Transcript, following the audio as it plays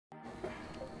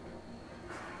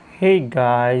Hey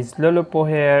guys, Lolopo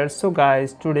here. So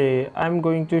guys, today I'm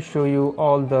going to show you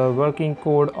all the working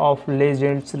code of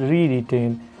Legends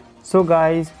Rewritten. So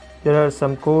guys, there are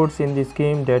some codes in this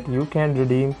game that you can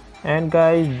redeem, and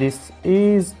guys, this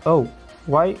is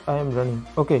why I am running.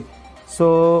 Okay,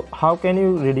 so how can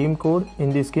you redeem code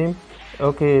in this game?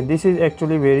 Okay, this is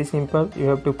actually very simple. You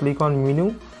have to click on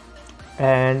menu,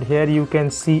 and here you can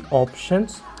see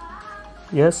options.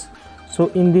 Yes, so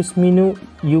in this menu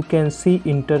you can see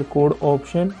enter code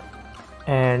option,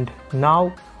 and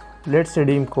now let's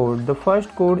redeem code. The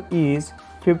first code is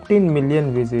 15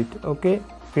 million visit. Okay,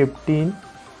 15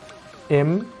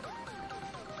 M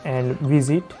and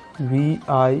visit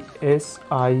VISIT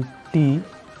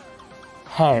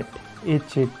hat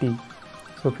HAT.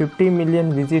 So 50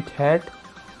 million visit hat.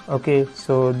 Okay,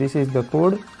 so this is the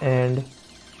code and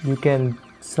you can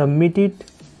submit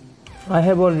it. I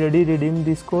have already redeemed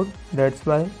this code, that's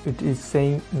why it is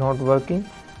saying not working.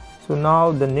 So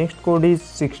now the next code is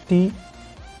 60k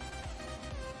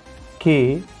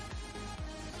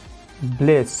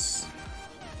bless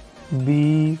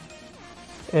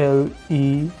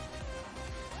BLESSINGCODE.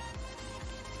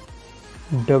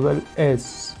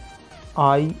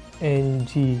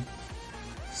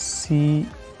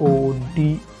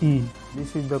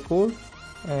 This is the code.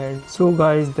 And so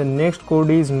guys, the next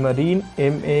code is marine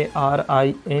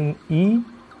MARINE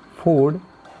Ford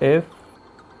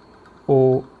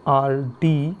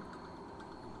FORD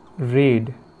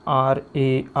raid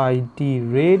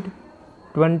RAID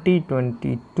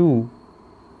 2022.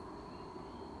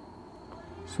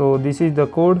 So this is the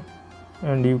code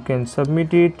and you can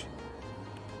submit it.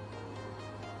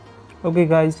 Okay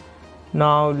guys,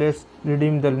 now let's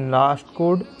redeem the last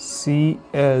code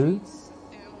CLFGS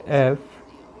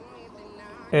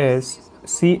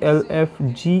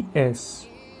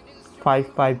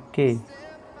 55k.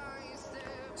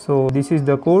 So this is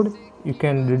the code, you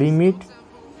can redeem it.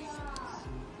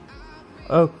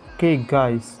 Okay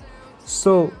guys,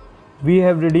 so we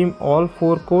have redeemed all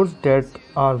 4 codes that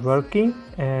are working,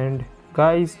 and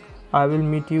guys, I will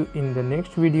meet you in the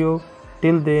next video.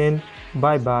 Till then,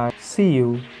 bye bye, see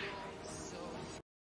you.